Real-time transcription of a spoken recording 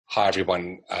Hi,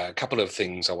 everyone. A couple of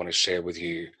things I want to share with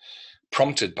you,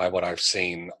 prompted by what I've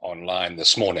seen online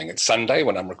this morning. It's Sunday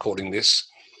when I'm recording this,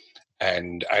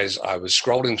 and as I was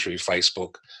scrolling through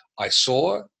Facebook, I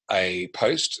saw a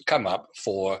post come up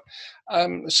for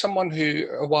someone who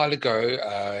a while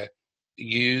ago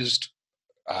used,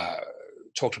 uh,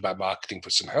 talked about marketing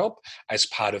for some help as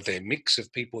part of their mix of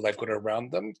people they've got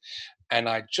around them. And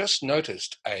I just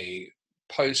noticed a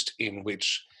post in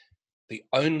which the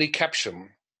only caption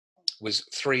was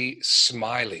three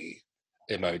smiley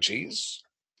emojis,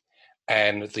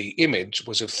 and the image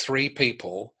was of three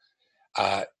people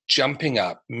jumping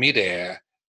up midair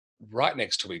right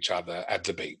next to each other at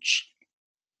the beach.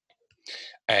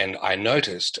 And I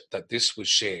noticed that this was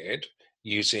shared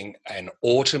using an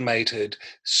automated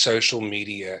social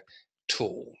media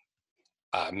tool,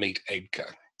 Meet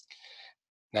Edgar.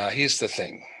 Now, here's the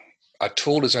thing. A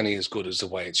tool is only as good as the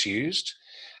way it's used.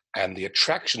 And the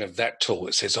attraction of that tool,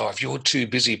 it says, oh, if you're too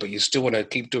busy, but you still want to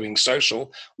keep doing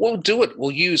social, well, do it.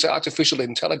 We'll use artificial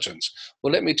intelligence.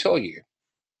 Well, let me tell you,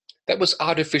 that was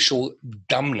artificial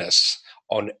dumbness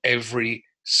on every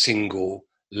single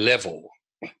level.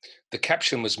 The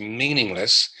caption was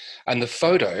meaningless, and the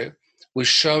photo was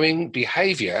showing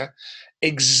behavior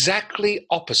exactly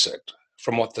opposite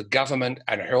from what the government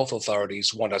and health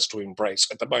authorities want us to embrace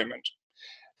at the moment.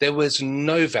 There was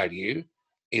no value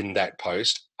in that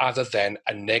post other than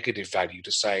a negative value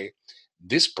to say,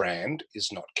 this brand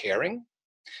is not caring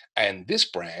and this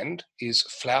brand is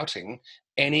flouting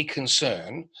any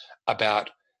concern about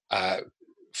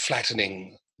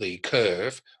flattening the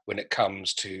curve when it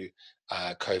comes to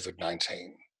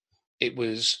COVID-19. It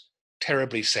was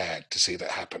terribly sad to see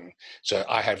that happen. So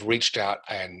I have reached out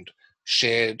and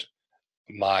shared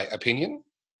my opinion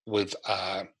with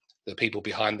the people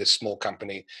behind this small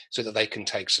company so that they can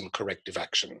take some corrective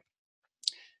action.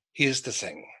 Here's the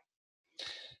thing.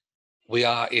 We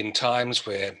are in times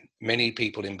where many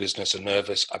people in business are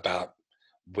nervous about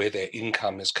where their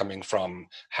income is coming from,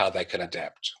 how they can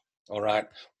adapt. All right.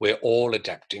 We're all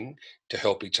adapting to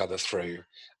help each other through.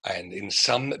 And in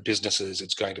some businesses,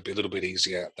 it's going to be a little bit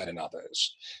easier than in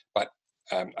others. But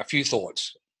a few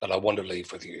thoughts that I want to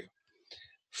leave with you.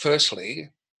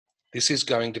 Firstly, this is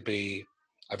going to be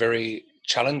a very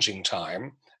challenging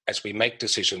time as we make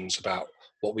decisions about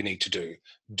what we need to do.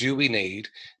 Do we need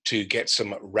to get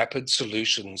some rapid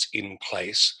solutions in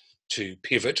place to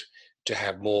pivot, to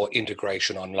have more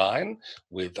integration online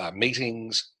with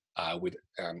meetings, with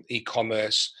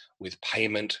e-commerce, with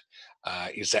payment?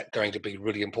 Is that going to be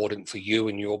really important for you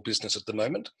and your business at the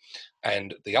moment?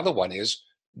 And the other one is,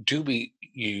 do we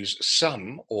use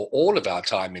some or all of our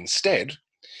time instead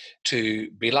to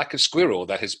be like a squirrel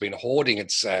that has been hoarding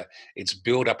its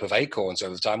build-up of acorns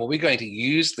over time? Are we going to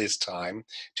use this time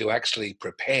to actually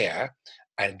prepare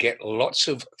and get lots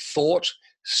of thought,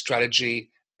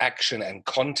 strategy, action, and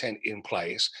content in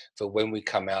place for when we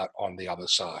come out on the other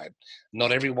side?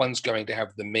 Not everyone's going to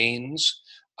have the means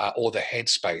or the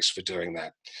headspace for doing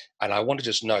that. And I want to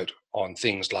just note on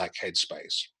things like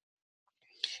headspace.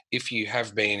 If you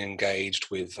have been engaged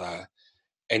with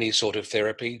any sort of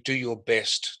therapy, do your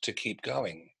best to keep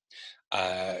going.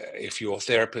 If your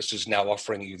therapist is now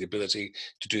offering you the ability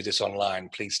to do this online,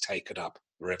 please take it up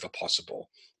wherever possible,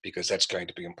 because that's going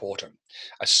to be important.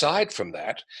 Aside from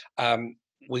that,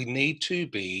 we need to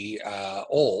be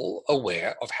all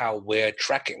aware of how we're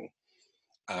tracking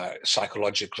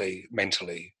psychologically,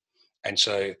 mentally. And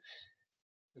so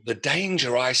the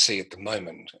danger I see at the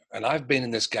moment, and I've been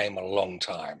in this game a long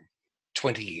time,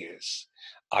 20 years.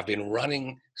 I've been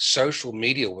running social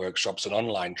media workshops and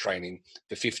online training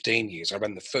for 15 years. I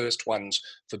ran the first ones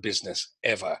for business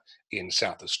ever in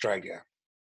South Australia.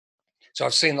 So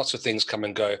I've seen lots of things come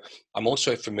and go. I'm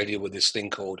also familiar with this thing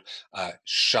called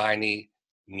shiny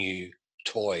new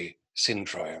toy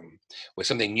syndrome, where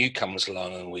something new comes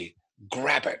along and we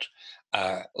grab it.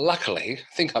 Luckily,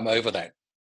 I think I'm over that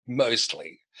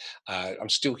mostly. I'm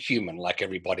still human like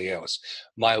everybody else.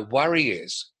 My worry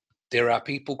is there are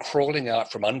people crawling out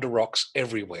from under rocks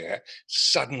everywhere,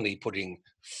 suddenly putting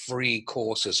free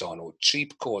courses on or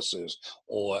cheap courses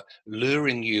or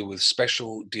luring you with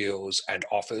special deals and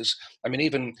offers. I mean,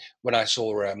 even when I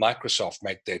saw Microsoft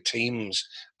make their Teams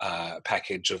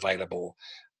package available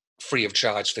free of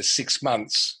charge for 6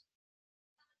 months,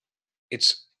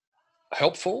 it's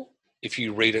helpful if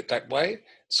you read it that way.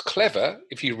 It's clever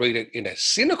if you read it in a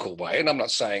cynical way. And I'm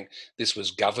not saying this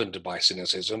was governed by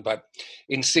cynicism, but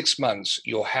in 6 months,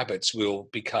 your habits will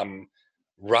become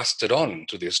rusted on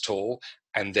to this tool,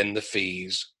 and then the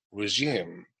fees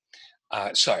resume.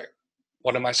 So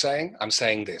what am I saying? I'm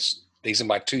saying this. These are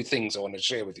my two things I want to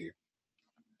share with you.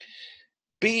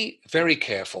 be very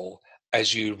careful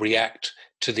as you react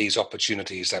to these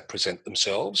opportunities that present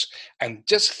themselves, and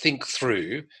just think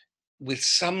through with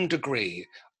some degree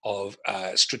of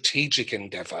strategic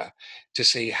endeavor to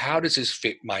see how does this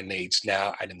fit my needs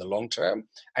now and in the long term,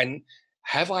 and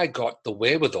have I got the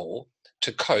wherewithal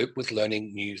to cope with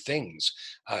learning new things.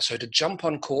 So to jump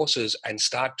on courses and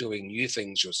start doing new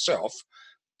things yourself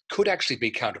could actually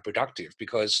be counterproductive,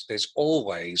 because there's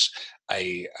always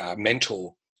a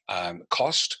mental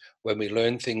cost when we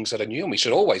learn things that are new, and we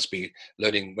should always be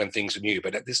learning when things are new.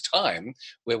 But at this time,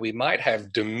 where we might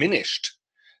have diminished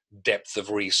depth of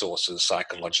resources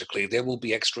psychologically, there will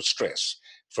be extra stress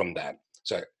from that.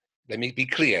 So let me be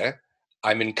clear,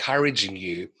 I'm encouraging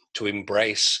you to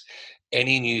embrace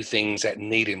any new things that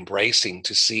need embracing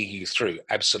to see you through,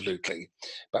 absolutely.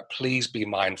 But please be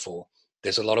mindful,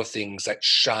 there's a lot of things that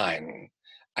shine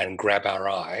and grab our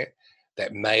eye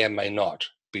that may or may not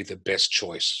be the best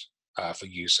choice for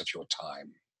use of your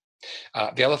time.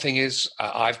 The other thing is,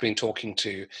 I've been talking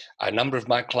to a number of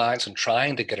my clients and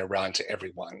trying to get around to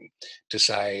everyone to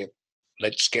say,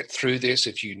 let's get through this.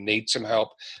 If you need some help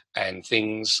and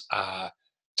things are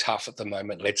tough at the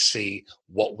moment, let's see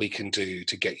what we can do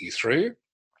to get you through.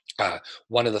 Uh,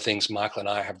 One of the things Michael and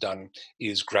I have done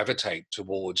is gravitate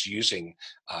towards using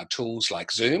tools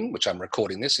like Zoom, which I'm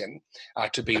recording this in,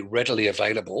 to be readily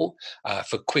available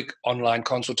for quick online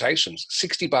consultations.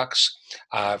 $60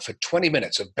 for 20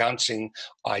 minutes of bouncing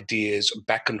ideas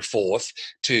back and forth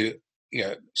to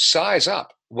size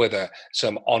up whether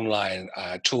some online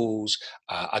tools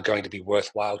are going to be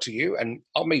worthwhile to you. And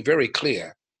I'll be very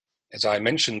clear, as I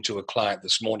mentioned to a client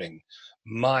this morning,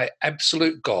 my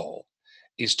absolute goal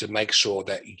is to make sure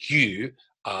that you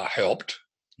are helped.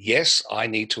 Yes, I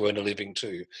need to earn a living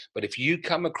too, but if you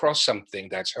come across something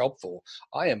that's helpful,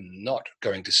 I am not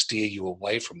going to steer you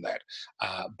away from that.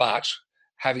 But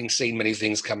having seen many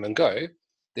things come and go,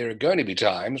 there are going to be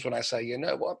times when I say, you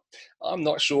know what, I'm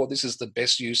not sure this is the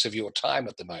best use of your time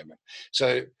at the moment.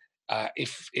 So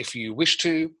if you wish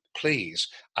to, please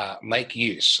make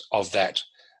use of that,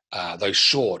 those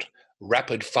short,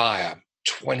 rapid fire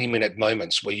 20-minute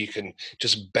moments where you can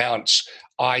just bounce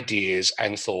ideas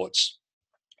and thoughts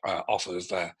off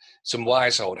of some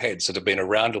wise old heads that have been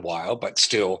around a while, but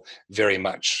still very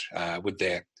much with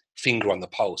their finger on the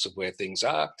pulse of where things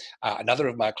are. Another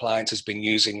of my clients has been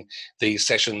using these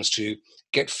sessions to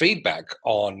get feedback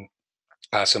on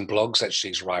some blogs that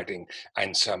she's writing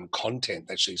and some content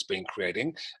that she's been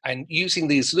creating, and using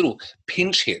these little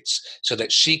pinch hits so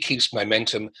that she keeps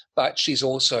momentum, but she's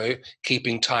also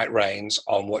keeping tight reins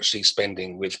on what she's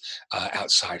spending with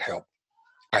outside help.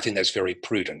 I think that's very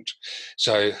prudent.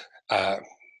 So the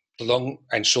long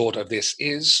and short of this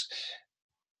is,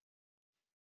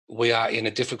 we are in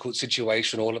a difficult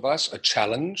situation, all of us, a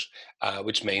challenge,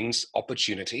 which means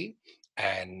opportunity.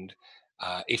 And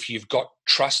if you've got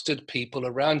trusted people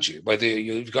around you, whether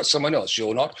you've got someone else,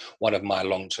 you're not one of my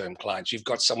long-term clients, you've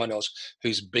got someone else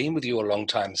who's been with you a long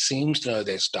time, seems to know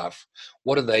their stuff,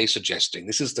 what are they suggesting?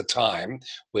 This is the time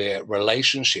where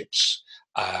relationships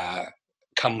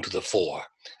come to the fore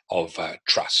of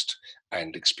trust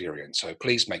and experience. So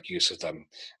please make use of them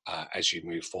as you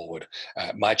move forward.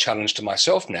 My challenge to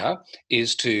myself now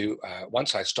is to,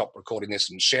 once I stop recording this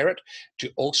and share it,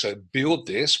 to also build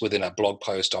this within a blog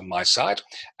post on my site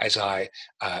as I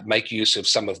make use of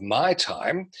some of my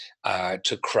time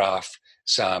to craft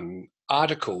some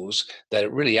articles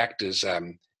that really act as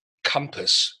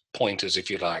compass pointers, if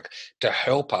you like, to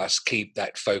help us keep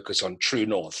that focus on true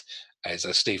north, as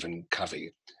Stephen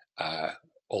Covey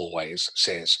always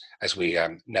says, as we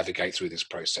navigate through this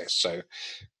process. So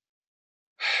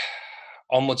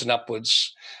onwards and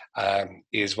upwards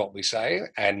is what we say.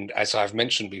 And as I've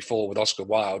mentioned before with Oscar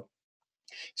Wilde,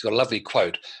 he's got a lovely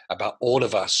quote about all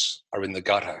of us are in the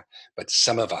gutter, but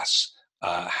some of us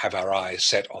have our eyes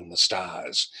set on the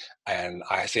stars. And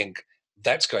I think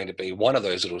that's going to be one of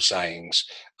those little sayings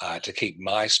to keep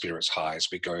my spirits high as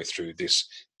we go through this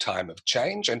time of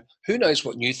change. And who knows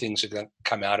what new things are going to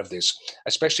come out of this,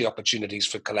 especially opportunities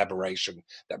for collaboration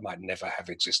that might never have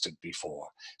existed before.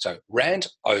 So rant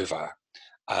over.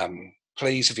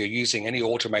 Please, if you're using any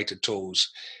automated tools,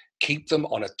 keep them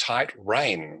on a tight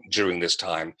rein during this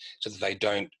time so that they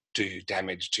don't do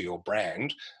damage to your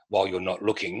brand while you're not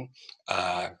looking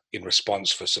in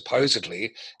response for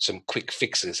supposedly some quick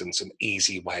fixes and some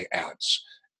easy way outs.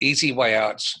 Easy way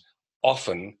outs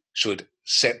often should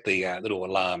set the little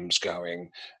alarms going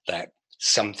that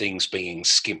something's being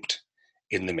skimped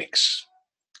in the mix.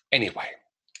 Anyway,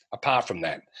 apart from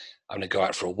that, I'm going to go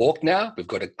out for a walk now. We've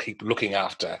got to keep looking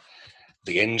after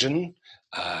the engine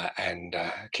and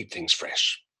keep things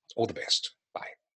fresh. All the best.